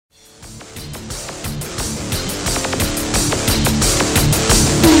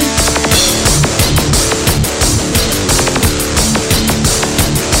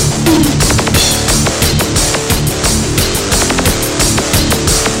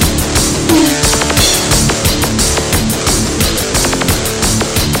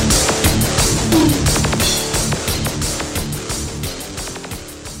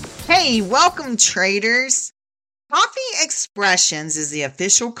Hey, welcome traders. Coffee Expressions is the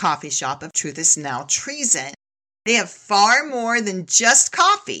official coffee shop of Truth is Now Treason. They have far more than just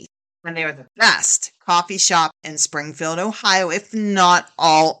coffee, and they are the best coffee shop in Springfield, Ohio, if not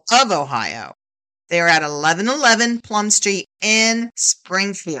all of Ohio. They are at 1111 Plum Street in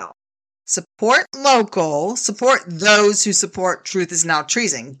Springfield. Support local, support those who support Truth is Now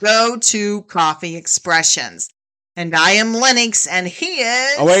Treason. Go to Coffee Expressions. And I am Lennox, and he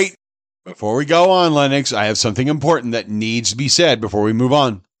is... Oh, wait. Before we go on, Lennox, I have something important that needs to be said before we move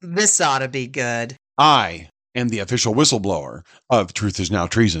on. This ought to be good. I am the official whistleblower of Truth is Now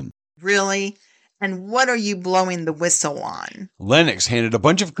Treason. Really? And what are you blowing the whistle on? Lennox handed a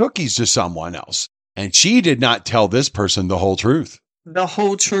bunch of cookies to someone else, and she did not tell this person the whole truth. The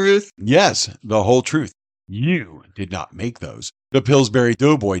whole truth? Yes, the whole truth. You did not make those. The Pillsbury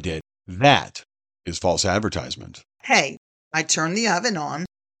Doughboy did. That is false advertisement. Hey, I turned the oven on.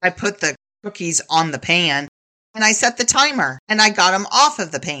 I put the cookies on the pan, and I set the timer, and I got them off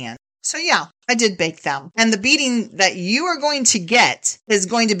of the pan. So yeah, I did bake them. And the beating that you are going to get is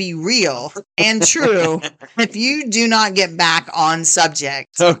going to be real and true if you do not get back on subject.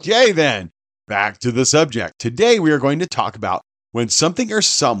 Okay, then. Back to the subject. Today we are going to talk about when something or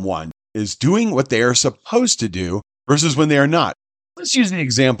someone is doing what they are supposed to do versus when they are not. Let's use the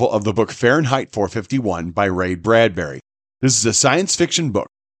example of the book Fahrenheit 451 by Ray Bradbury. This is a science fiction book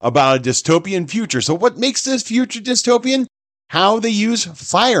about a dystopian future. So what makes this future dystopian? How they use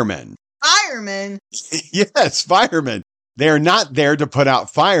firemen. Firemen? Yes, firemen. They are not there to put out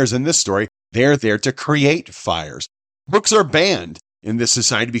fires in this story. They're there to create fires. Books are banned in this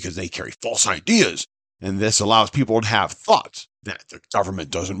society because they carry false ideas. And this allows people to have thoughts that the government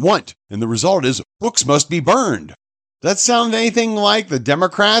doesn't want. And the result is books must be burned. Does that sound anything like the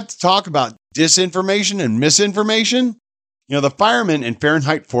Democrats talk about disinformation and misinformation? You know, the firemen in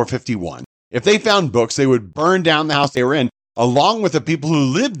Fahrenheit 451, if they found books, they would burn down the house they were in, along with the people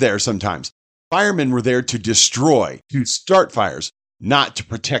who lived there sometimes. Firemen were there to destroy, to start fires, not to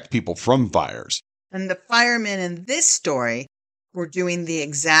protect people from fires. And the firemen in this story were doing the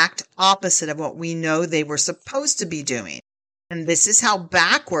exact opposite of what we know they were supposed to be doing. And this is how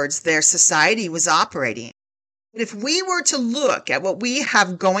backwards their society was operating. But if we were to look at what we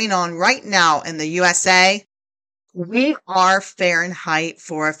have going on right now in the USA, we are Fahrenheit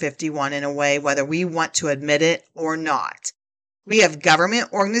 451 in a way, whether we want to admit it or not. We have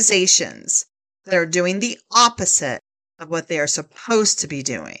government organizations that are doing the opposite of what they are supposed to be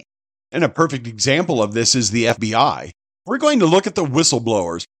doing. And a perfect example of this is the FBI. We're going to look at the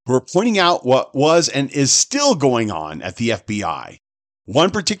whistleblowers who are pointing out what was and is still going on at the FBI.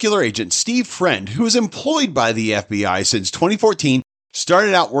 One particular agent, Steve Friend, who was employed by the FBI since 2014,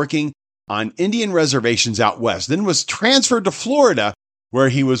 started out working on Indian reservations out west, then was transferred to Florida, where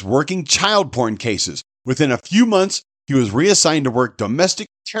he was working child porn cases. Within a few months, he was reassigned to work domestic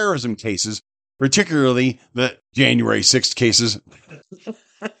terrorism cases, particularly the January 6th cases.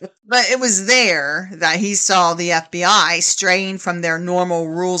 But it was there that he saw the FBI straying from their normal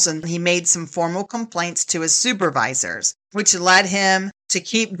rules, and he made some formal complaints to his supervisors, which led him to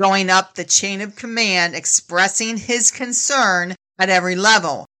keep going up the chain of command, expressing his concern at every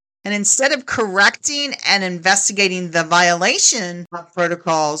level. And instead of correcting and investigating the violation of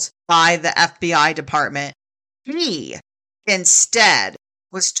protocols by the FBI department, he instead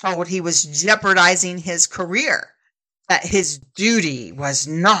was told he was jeopardizing his career, that his duty was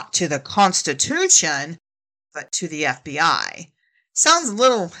not to the Constitution, but to the FBI. Sounds a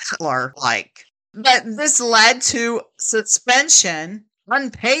little Hitler-like. But this led to suspension,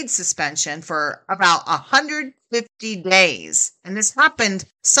 unpaid suspension, for about 150 days. And this happened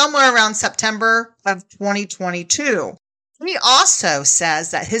somewhere around September of 2022. He also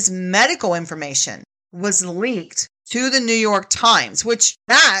says that his medical information was leaked to the New York Times, which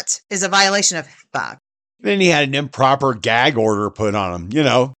that is a violation of HIPAA. Then he had an improper gag order put on him,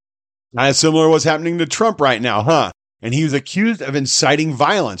 kind of similar to what's happening to Trump right now, huh? And he was accused of inciting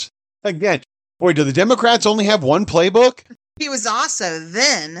violence. Again, boy, do the Democrats only have one playbook? He was also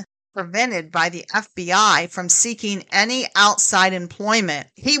then prevented by the FBI from seeking any outside employment.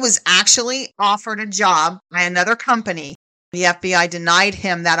 He was actually offered a job by another company. The FBI denied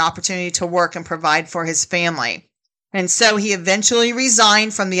him that opportunity to work and provide for his family. And so he eventually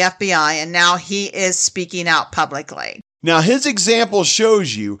resigned from the FBI, and now he is speaking out publicly. Now, his example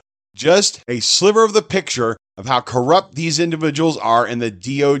shows you just a sliver of the picture of how corrupt these individuals are in the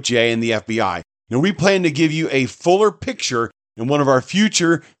DOJ and the FBI. Now, we plan to give you a fuller picture in one of our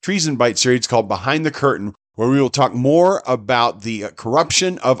future Treason Bite series called Behind the Curtain, where we will talk more about the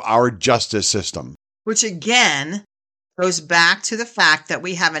corruption of our justice system. Which, again, goes back to the fact that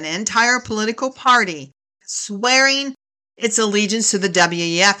we have an entire political party swearing its allegiance to the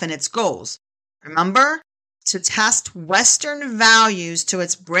WEF and its goals. Remember? To test Western values to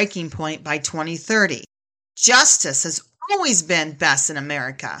its breaking point by 2030. Justice has always been best in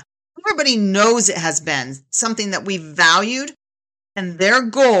America. Everybody knows it has been something that we valued, and their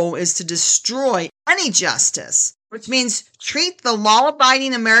goal is to destroy any justice, which means treat the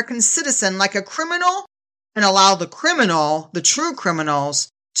law-abiding American citizen like a criminal and allow the criminal, the true criminals,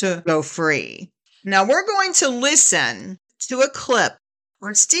 to go free. Now we're going to listen to a clip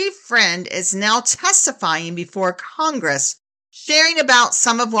where Steve Friend is now testifying before Congress, sharing about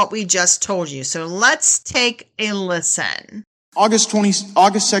some of what we just told you. So let's take a listen. August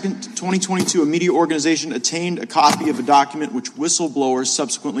 2nd, 2022, a media organization obtained a copy of a document which whistleblowers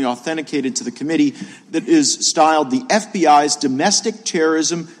subsequently authenticated to the committee that is styled the FBI's Domestic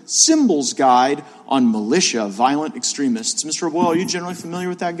Terrorism Symbols Guide on Militia Violent Extremists. Mr. O'Boyle, are you generally familiar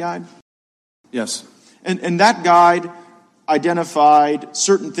with that guide? Yes. And that guide identified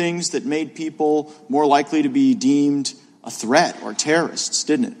certain things that made people more likely to be deemed a threat or terrorists,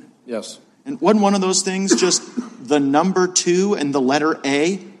 didn't it? Yes. And wasn't one of those things just the number 2 and the letter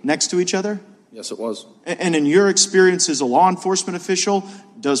A next to each other? Yes, it was. And in your experience as a law enforcement official,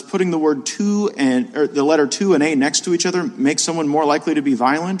 does putting the word 2 or the letter 2 and A next to each other make someone more likely to be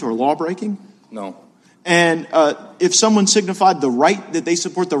violent or law breaking? No. And if someone signified the right that they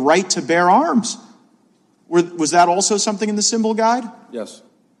support the right to bear arms, was that also something in the symbol guide? Yes.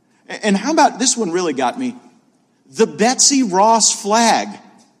 And how about this one? Really got me. The Betsy Ross flag.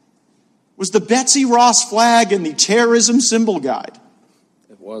 Was the Betsy Ross flag in the terrorism symbol guide?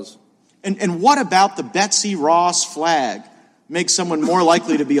 It was. And what about the Betsy Ross flag makes someone more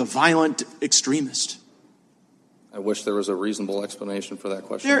likely to be a violent extremist? I wish there was a reasonable explanation for that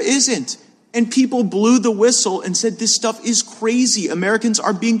question. There isn't. And people blew the whistle and said this stuff is crazy. Americans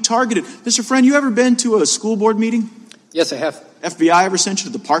are being targeted. Mr. Friend, you ever been to a school board meeting? Yes, I have. FBI ever sent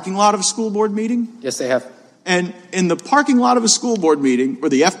you to the parking lot of a school board meeting? Yes, they have. And in the parking lot of a school board meeting where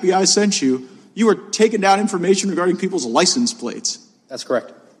the FBI sent you, you were taking down information regarding people's license plates. That's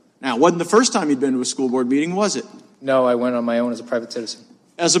correct. Now, it wasn't the first time you'd been to a school board meeting, was it? No, I went on my own as a private citizen.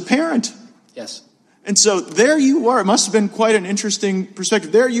 As a parent. Yes. And so there you were. It must have been quite an interesting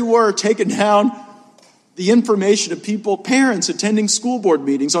perspective. There you were taking down the information of people, parents attending school board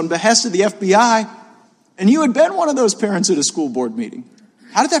meetings on behest of the FBI. And you had been one of those parents at a school board meeting.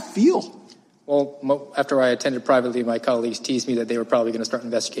 How did that feel? Well, after I attended privately, my colleagues teased me that they were probably going to start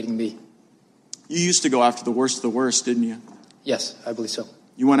investigating me. You used to go after the worst of the worst, didn't you? Yes, I believe so.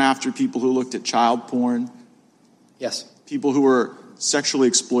 You went after people who looked at child porn. Yes. People who were sexually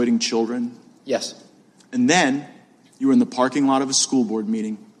exploiting children. Yes. And then you were in the parking lot of a school board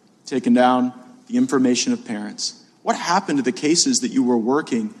meeting, taking down the information of parents. What happened to the cases that you were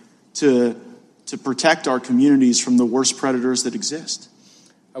working to protect our communities from the worst predators that exist?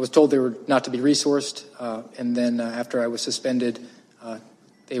 I was told they were not to be resourced, and then after I was suspended,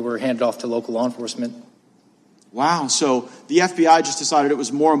 they were handed off to local law enforcement. Wow, so the FBI just decided it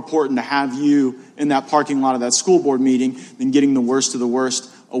was more important to have you in that parking lot of that school board meeting than getting the worst of the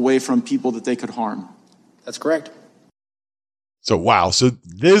worst away from people that they could harm. That's correct. So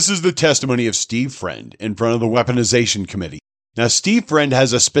this is the testimony of Steve Friend in front of the Weaponization Committee. Now, Steve Friend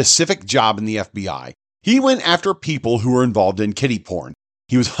has a specific job in the FBI. He went after people who were involved in kiddie porn.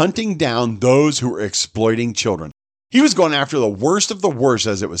 He was hunting down those who were exploiting children. He was going after the worst of the worst,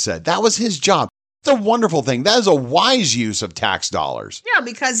 as it was said. That was his job. It's a wonderful thing. That is a wise use of tax dollars. Yeah,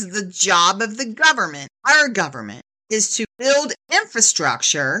 because the job of the government, our government, is to build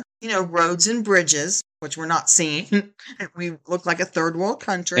infrastructure, roads and bridges, which we're not seeing. We look like a third world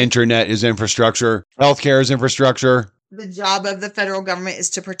country. Internet is infrastructure. Healthcare is infrastructure. The job of the federal government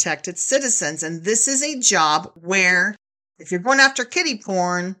is to protect its citizens. And this is a job where if you're going after kiddie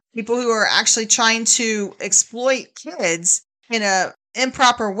porn, people who are actually trying to exploit kids in a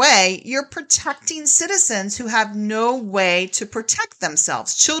improper way, you're protecting citizens who have no way to protect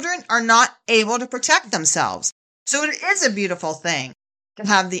themselves. Children are not able to protect themselves. So it is a beautiful thing to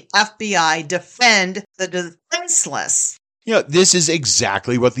have the FBI defend the defenseless. This is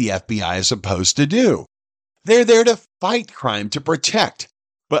exactly what the FBI is supposed to do. They're there to fight crime, to protect.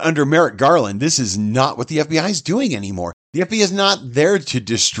 But under Merrick Garland, this is not what the FBI is doing anymore. The FBI is not there to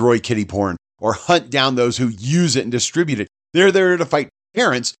destroy kiddie porn or hunt down those who use it and distribute it. They're there to fight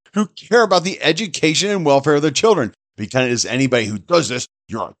parents who care about the education and welfare of their children. Because anybody who does this,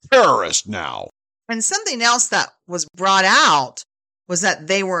 you're a terrorist now. And something else that was brought out was that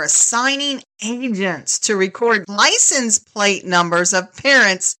they were assigning agents to record license plate numbers of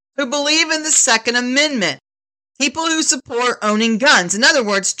parents who believe in the Second Amendment. People who support owning guns. In other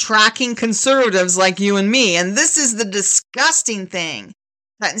words, tracking conservatives like you and me. And this is the disgusting thing,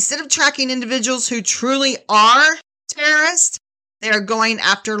 that instead of tracking individuals who truly are terrorists, they are going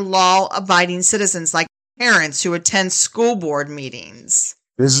after law-abiding citizens like parents who attend school board meetings.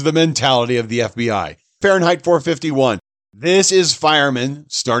 This is the mentality of the FBI. Fahrenheit 451. This is firemen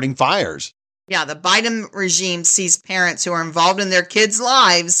starting fires. Yeah, the Biden regime sees parents who are involved in their kids'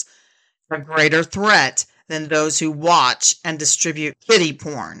 lives a greater threat than those who watch and distribute kiddie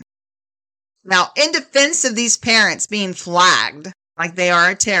porn. Now, in defense of these parents being flagged like they are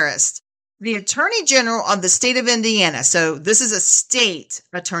a terrorist, the Attorney General of the state of Indiana, so this is a state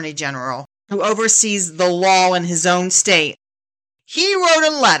Attorney General who oversees the law in his own state, he wrote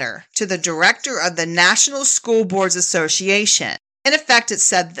a letter to the director of the National School Boards Association. In effect, it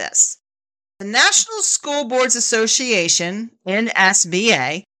said this: the National School Boards Association,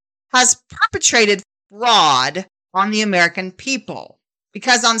 NSBA, has perpetrated fraud on the American people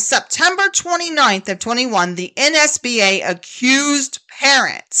because on September 29th of 21, the NSBA accused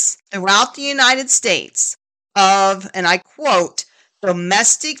parents throughout the United States of, and I quote,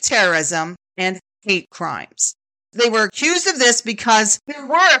 domestic terrorism and hate crimes. They were accused of this because there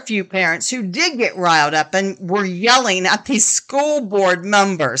were a few parents who did get riled up and were yelling at these school board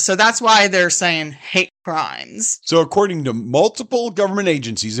members. So that's why they're saying hate crimes. So according to multiple government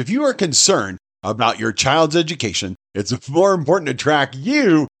agencies, if you are concerned about your child's education, it's more important to track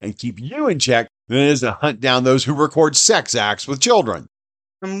you and keep you in check than it is to hunt down those who record sex acts with children.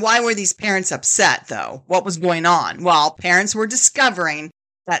 And why were these parents upset, though? What was going on? Well, parents were discovering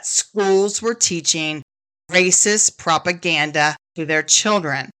that schools were teaching racist propaganda to their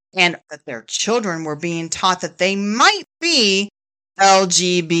children, and that their children were being taught that they might be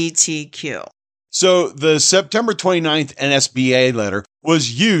LGBTQ. So the September 29th NSBA letter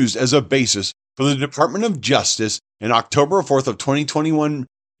was used as a basis for the Department of Justice in October 4th of 2021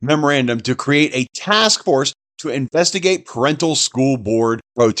 memorandum to create a task force to investigate parental school board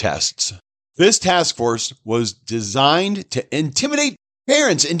protests. This task force was designed to intimidate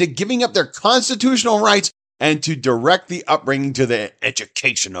parents into giving up their constitutional rights and to direct the upbringing to the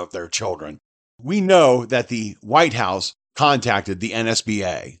education of their children. We know that the White House contacted the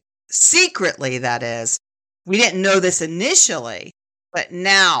NSBA. Secretly, that is. We didn't know this initially, but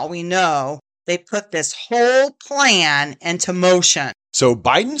now we know they put this whole plan into motion. So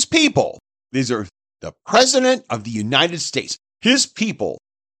Biden's people, these are the President of the United States, his people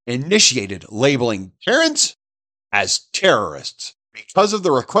initiated labeling parents as terrorists. Because of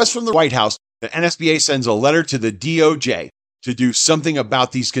the request from the White House, the NSBA sends a letter to the DOJ to do something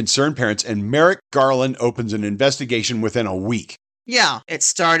about these concerned parents, and Merrick Garland opens an investigation within a week. Yeah, it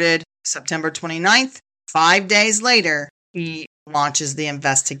started September 29th. 5 days later, he launches the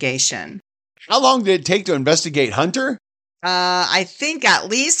investigation. How long did it take to investigate Hunter? I think at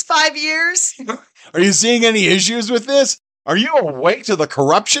least 5 years. Are you seeing any issues with this? Are you awake to the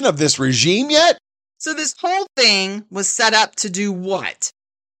corruption of this regime yet? So this whole thing was set up to do what?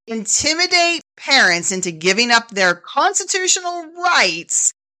 Intimidate parents into giving up their constitutional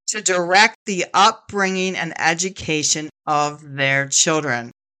rights to direct the upbringing and education of their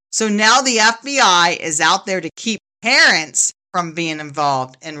children. So now the FBI is out there to keep parents from being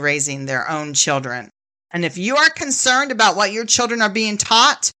involved in raising their own children. And if you are concerned about what your children are being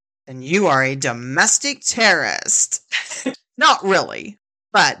taught, then you are a domestic terrorist. Not really,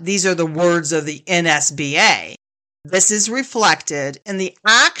 but these are the words of the NSBA. This is reflected in the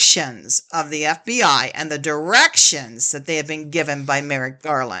actions of the FBI and the directions that they have been given by Merrick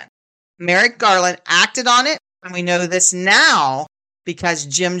Garland. Merrick Garland acted on it, and we know this now because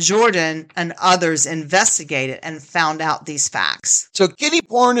Jim Jordan and others investigated and found out these facts. So kiddie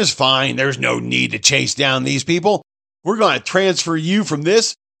porn is fine. There's no need to chase down these people. We're going to transfer you from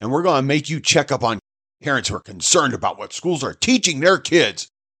this, and we're going to make you check up on parents who are concerned about what schools are teaching their kids.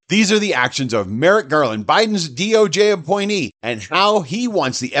 These are the actions of Merrick Garland, Biden's DOJ appointee, and how he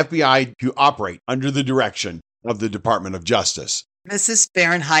wants the FBI to operate under the direction of the Department of Justice. This is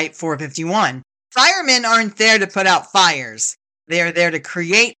Fahrenheit 451. Firemen aren't there to put out fires. They are there to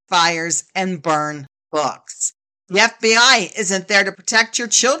create fires and burn books. The FBI isn't there to protect your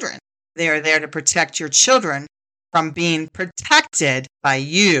children. They are there to protect your children from being protected by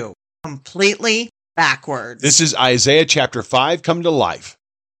you. Completely backwards. This is Isaiah chapter 5 come to life.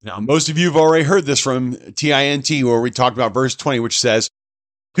 Now, most of you have already heard this from TINT, where we talked about verse 20, which says,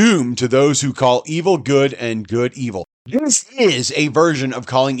 "Doom to those who call evil good and good evil." This is a version of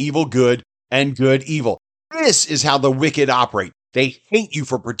calling evil good and good evil. This is how the wicked operate. They hate you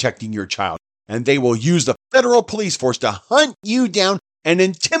for protecting your child, and they will use the federal police force to hunt you down and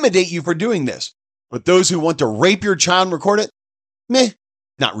intimidate you for doing this. But those who want to rape your child and record it, meh,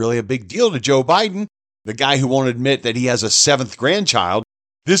 not really a big deal to Joe Biden, the guy who won't admit that he has a 7th grandchild.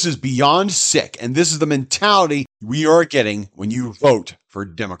 This is beyond sick, and this is the mentality we are getting when you vote for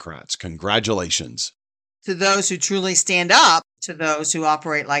Democrats. Congratulations. To those who truly stand up to those who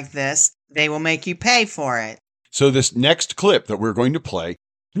operate like this, they will make you pay for it. So this next clip that we're going to play,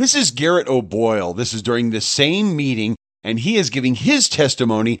 this is Garrett O'Boyle. This is during the same meeting, and he is giving his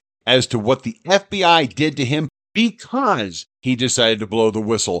testimony as to what the FBI did to him because he decided to blow the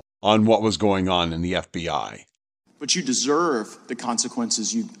whistle on what was going on in the FBI. But you deserve the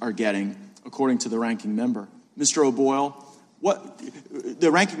consequences you are getting, according to the ranking member. Mr. O'Boyle, the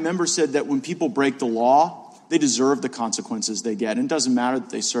ranking member said that when people break the law, they deserve the consequences they get. And it doesn't matter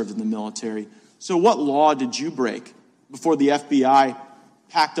that they served in the military. So what law did you break before the FBI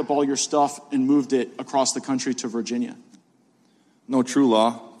packed up all your stuff and moved it across the country to Virginia? No true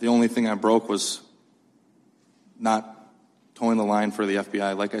law. The only thing I broke was not towing the line for the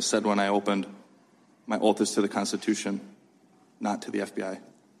FBI. Like I said when I opened, my oath is to the Constitution, not to the FBI.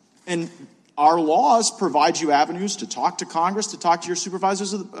 And our laws provide you avenues to talk to Congress, to talk to your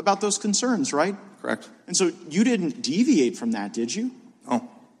supervisors about those concerns, right? Correct. And so you didn't deviate from that, did you? No.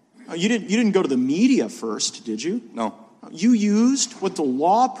 You didn't go to the media first, did you? No. You used what the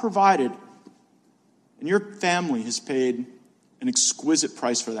law provided, and your family has paid an exquisite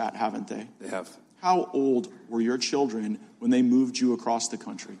price for that, haven't they? They have. How old were your children when they moved you across the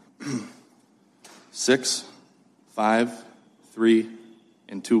country? 6, 5, 3,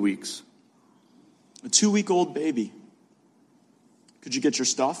 and 2 weeks. A 2-week-old baby. Could you get your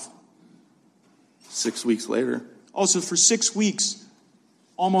stuff? 6 weeks later. Oh, so for 6 weeks,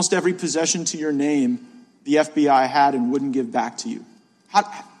 almost every possession to your name, the FBI had and wouldn't give back to you.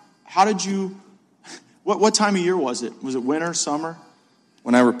 How did you, what time of year was it? Was it winter, summer?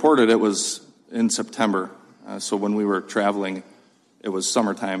 When I reported, it was in September. So when we were traveling, it was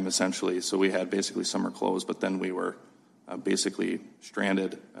summertime, essentially. So we had basically summer clothes, but then we were basically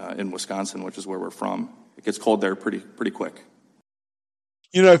stranded in Wisconsin, which is where we're from. It gets cold there pretty quick.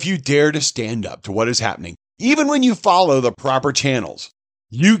 You know, if you dare to stand up to what is happening, even when you follow the proper channels,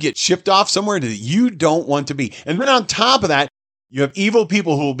 you get shipped off somewhere that you don't want to be. And then on top of that, you have evil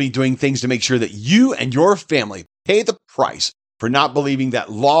people who will be doing things to make sure that you and your family pay the price for not believing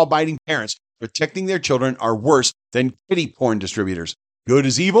that law-abiding parents protecting their children are worse than kiddie porn distributors. Good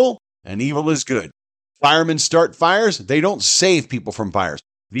is evil, and evil is good. Firemen start fires. They don't save people from fires.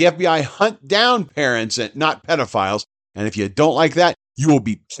 The FBI hunt down parents and not pedophiles. And if you don't like that, you will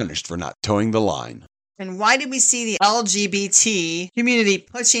be punished for not towing the line. And why do we see the LGBT community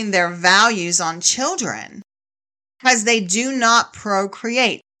pushing their values on children? Because they do not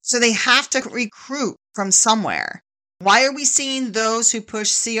procreate. So they have to recruit from somewhere. Why are we seeing those who push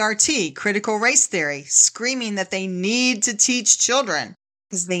CRT, critical race theory, screaming that they need to teach children?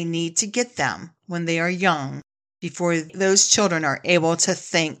 Because they need to get them when they are young, before those children are able to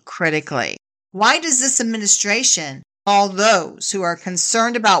think critically. Why does this administration call those who are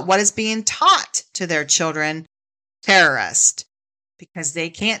concerned about what is being taught to their children terrorists? Because they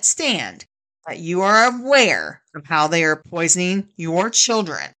can't stand that you are aware of how they are poisoning your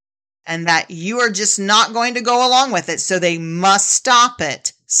children and that you are just not going to go along with it, so they must stop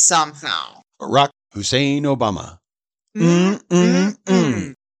it somehow. Barack Hussein Obama.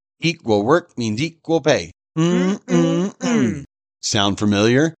 Equal work means equal pay. Sound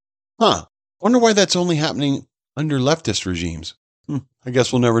familiar? Huh. Wonder why that's only happening under leftist regimes. I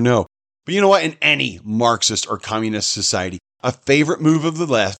guess we'll never know. But you know what? In any Marxist or communist society, a favorite move of the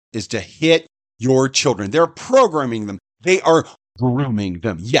left is to hit your children. They're programming them. They are grooming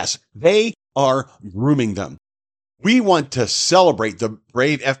them. Yes, they are grooming them. We want to celebrate the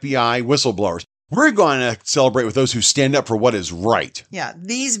brave FBI whistleblowers. We're going to celebrate with those who stand up for what is right. Yeah,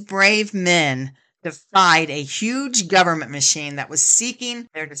 these brave men defied a huge government machine that was seeking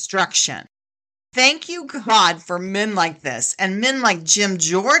their destruction. Thank you, God, for men like this and men like Jim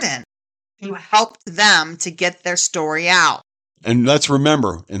Jordan who helped them to get their story out. And let's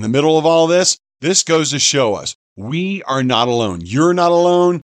remember, in the middle of all this, this goes to show us we are not alone. You're not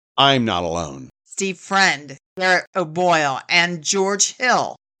alone. I'm not alone. Steve Friend, Garrett O'Boyle, and George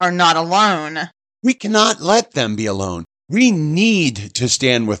Hill are not alone. We cannot let them be alone. We need to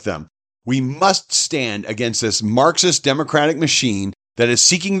stand with them. We must stand against this Marxist democratic machine that is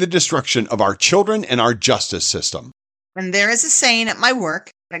seeking the destruction of our children and our justice system. And there is a saying at my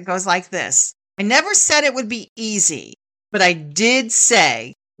work that goes like this. I never said it would be easy, but I did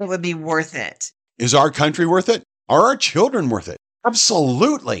say it would be worth it. Is our country worth it? Are our children worth it?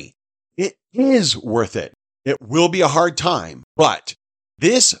 Absolutely. It is worth it. It will be a hard time, but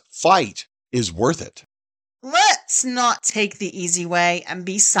this fight is worth it. Let's not take the easy way and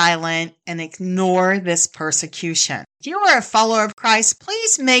be silent and ignore this persecution. If you are a follower of Christ,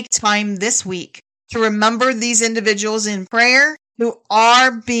 please make time this week to remember these individuals in prayer who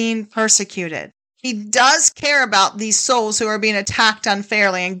are being persecuted. He does care about these souls who are being attacked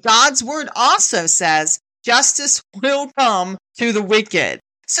unfairly, and God's word also says justice will come to the wicked.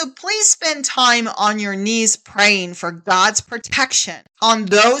 So please spend time on your knees praying for God's protection on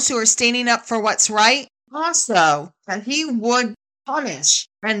those who are standing up for what's right. Also, that he would punish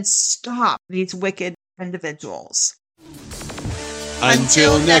and stop these wicked individuals.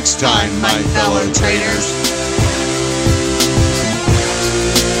 Until next time, my fellow traitors.